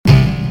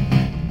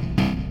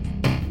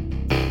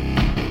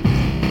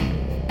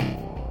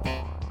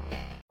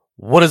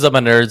What is up, my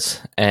nerds,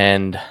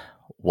 and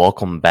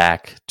welcome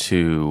back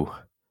to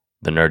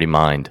the Nerdy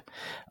Mind.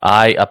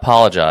 I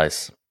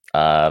apologize.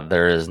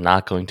 There is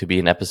not going to be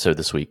an episode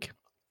this week.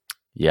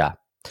 Yeah.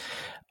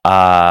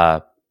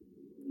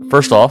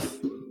 First off,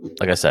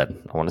 like I said,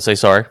 I want to say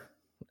sorry.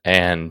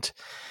 And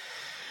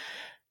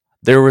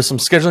there were some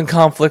scheduling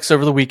conflicts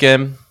over the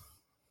weekend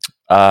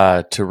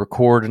to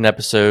record an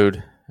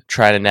episode,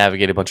 try to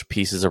navigate a bunch of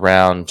pieces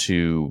around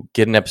to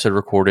get an episode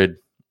recorded.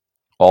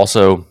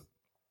 Also,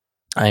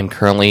 I am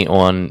currently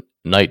on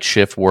night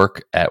shift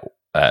work at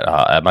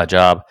my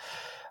job,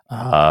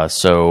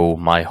 so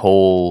my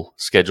whole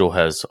schedule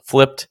has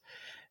flipped,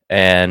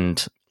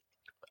 and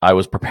I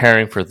was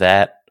preparing for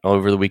that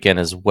over the weekend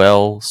as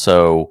well.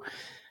 So,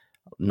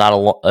 not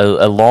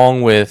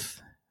along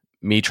with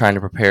me trying to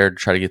prepare to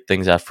try to get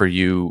things out for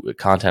you,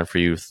 content for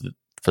you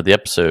for the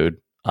episode.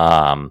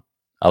 I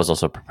was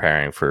also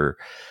preparing for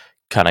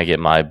kind of get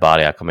my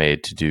body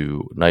acclimated to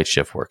do night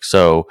shift work.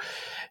 So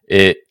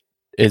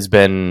it's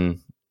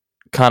been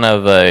kind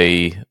of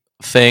a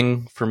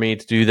thing for me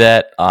to do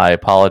that. I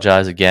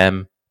apologize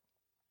again.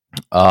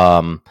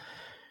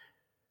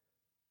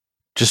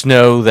 Just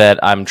know that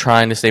I'm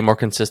trying to stay more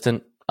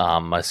consistent.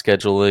 My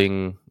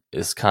scheduling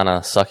is kind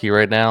of sucky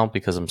right now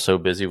because I'm so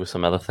busy with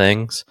some other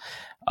things,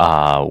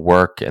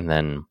 work, and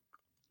then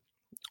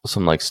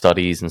some like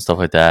studies and stuff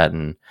like that,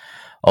 and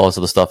all this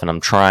other stuff. And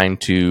I'm trying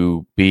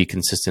to be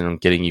consistent on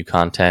getting you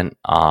content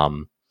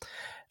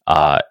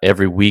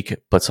every week,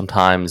 but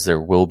sometimes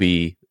there will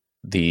be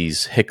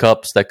these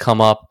hiccups that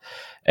come up,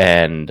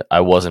 and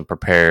I wasn't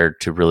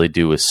prepared to really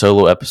do a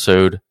solo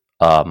episode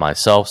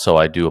myself, so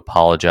I do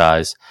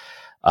apologize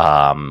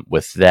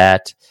with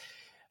that.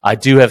 I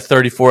do have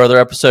 34 other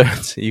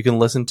episodes you can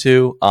listen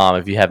to.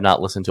 If you have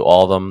not listened to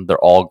all of them, they're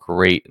all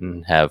great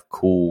and have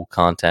cool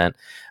content.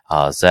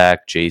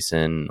 Zach,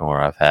 Jason,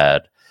 or I've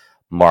had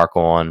Mark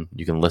on,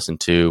 you can listen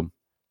to.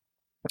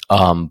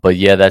 But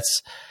yeah,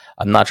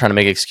 I'm not trying to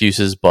make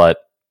excuses, but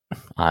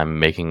I'm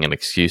making an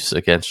excuse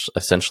against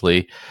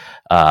essentially.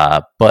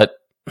 But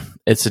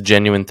it's a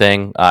genuine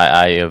thing.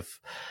 I'm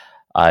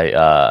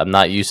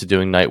not used to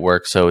doing night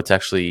work, so it's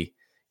actually,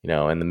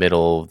 in the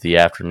middle of the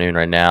afternoon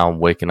right now. I'm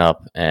waking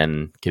up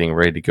and getting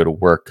ready to go to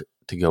work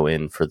to go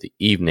in for the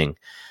evening.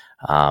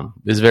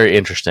 It's very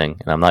interesting,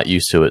 and I'm not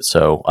used to it,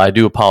 so I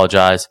do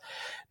apologize.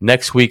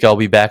 Next week, I'll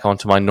be back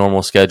onto my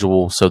normal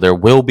schedule, so there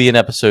will be an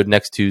episode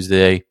next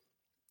Tuesday,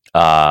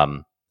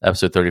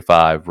 episode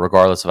 35,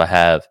 regardless if I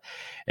have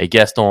a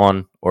guest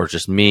on or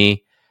just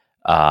me.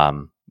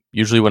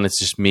 Usually when it's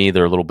just me,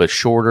 they're a little bit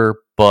shorter,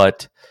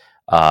 but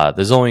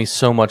there's only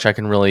so much I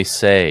can really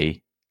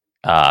say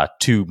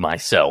to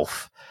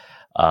myself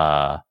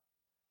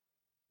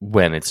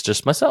when it's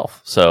just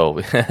myself.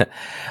 So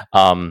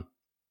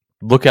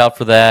look out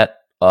for that,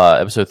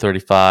 episode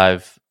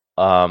 35.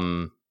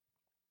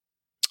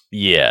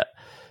 Yeah.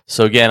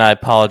 So again, I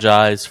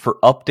apologize. For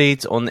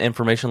updates on the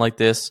information like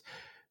this,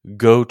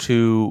 go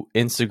to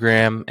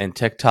Instagram and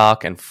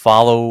TikTok and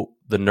follow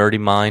the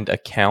Nerdy Mind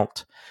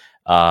account.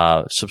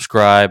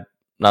 Subscribe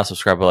and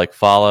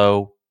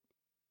follow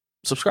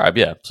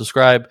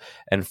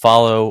and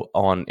follow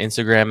on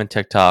Instagram and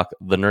TikTok,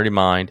 the Nerdy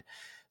Mind,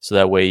 so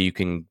that way you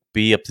can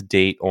be up to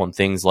date on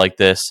things like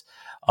this.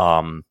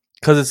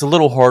 Because it's a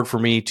little hard for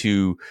me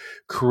to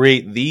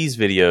create these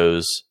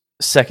videos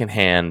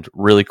secondhand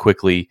really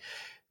quickly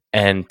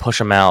and push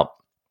them out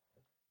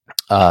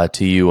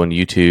to you on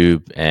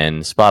YouTube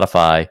and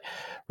Spotify,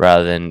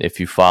 rather than if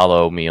you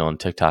follow me on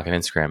TikTok and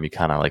Instagram, you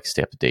kind of like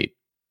stay up to date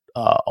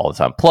all the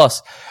time.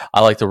 Plus,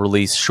 I like to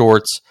release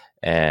shorts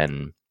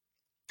and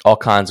all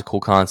kinds of cool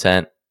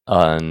content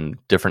on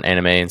different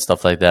anime and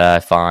stuff like that I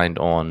find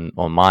on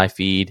my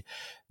feed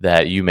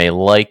that you may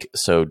like.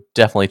 So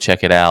definitely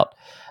check it out.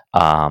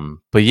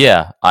 But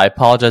yeah, I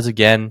apologize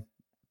again.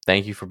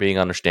 Thank you for being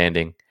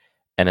understanding.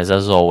 And as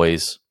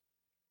always,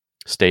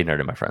 stay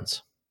nerdy, my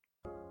friends.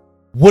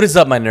 What is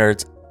up, my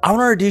nerds? I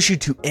want to introduce you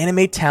to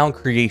Anime Town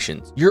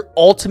Creations, your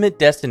ultimate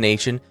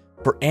destination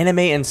for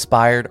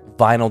anime-inspired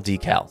vinyl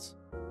decals.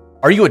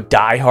 Are you a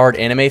die-hard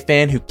anime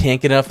fan who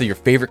can't get enough of your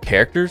favorite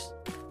characters?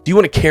 Do you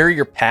want to carry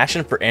your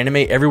passion for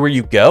anime everywhere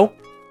you go?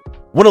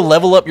 Want to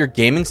level up your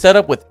gaming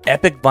setup with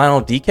epic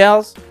vinyl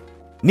decals?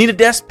 Need a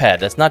desk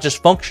pad that's not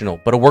just functional,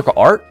 but a work of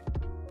art?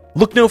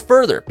 Look no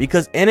further,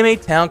 because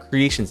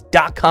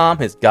AnimeTownCreations.com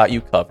has got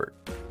you covered.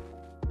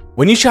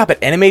 When you shop at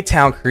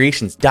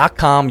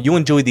AnimeTownCreations.com, you'll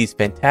enjoy these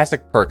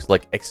fantastic perks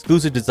like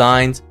exclusive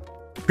designs,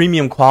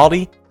 premium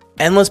quality,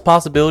 endless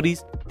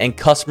possibilities, and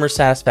customer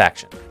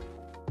satisfaction.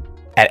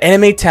 At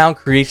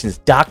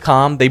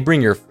AnimeTownCreations.com, they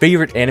bring your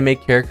favorite anime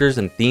characters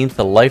and themes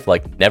to life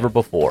like never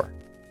before.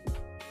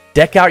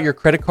 Deck out your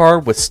credit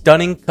card with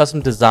stunning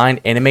custom-designed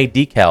anime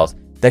decals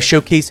that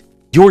showcase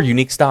your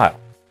unique style.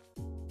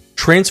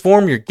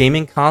 Transform your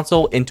gaming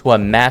console into a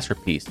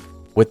masterpiece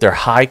with their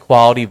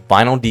high-quality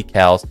vinyl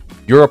decals.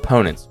 Your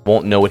opponents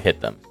won't know it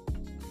hit them.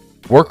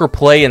 Work or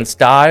play in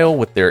style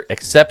with their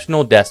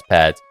exceptional desk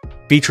pads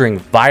featuring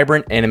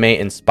vibrant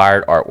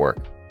anime-inspired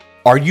artwork.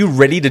 Are you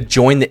ready to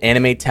join the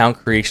Anime Town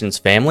Creations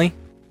family?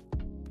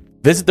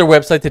 Visit their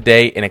website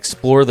today and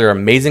explore their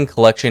amazing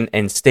collection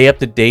and stay up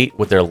to date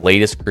with their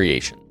latest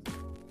creation.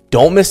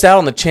 Don't miss out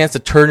on the chance to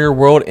turn your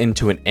world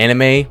into an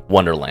anime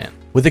wonderland.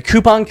 With the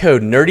coupon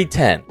code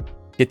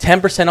NERDY10, get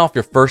 10% off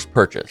your first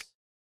purchase.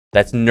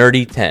 That's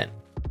NERDY10.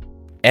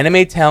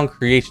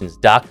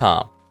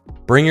 AnimeTownCreations.com.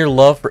 Bring your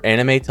love for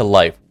anime to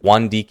life,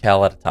 one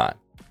decal at a time.